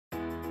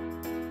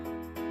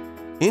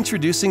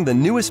Introducing the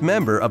newest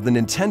member of the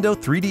Nintendo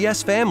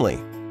 3DS family.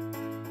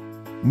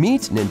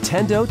 Meet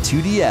Nintendo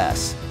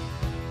 2DS.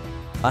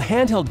 A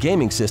handheld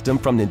gaming system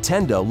from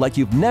Nintendo like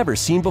you've never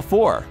seen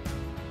before.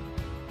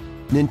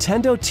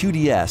 Nintendo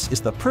 2DS is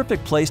the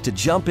perfect place to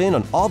jump in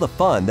on all the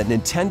fun that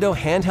Nintendo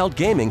handheld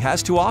gaming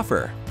has to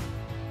offer.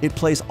 It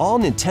plays all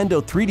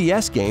Nintendo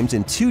 3DS games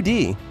in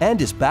 2D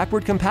and is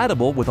backward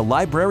compatible with a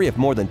library of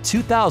more than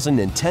 2,000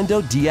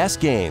 Nintendo DS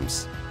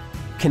games.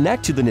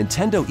 Connect to the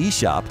Nintendo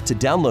eShop to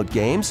download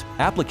games,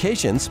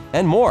 applications,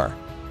 and more.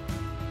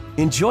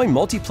 Enjoy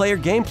multiplayer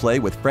gameplay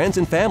with friends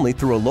and family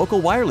through a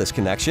local wireless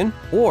connection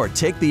or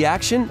take the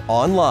action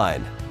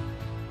online.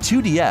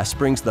 2DS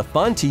brings the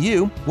fun to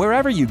you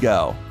wherever you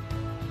go.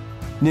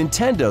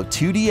 Nintendo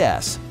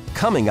 2DS,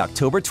 coming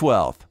October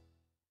 12th.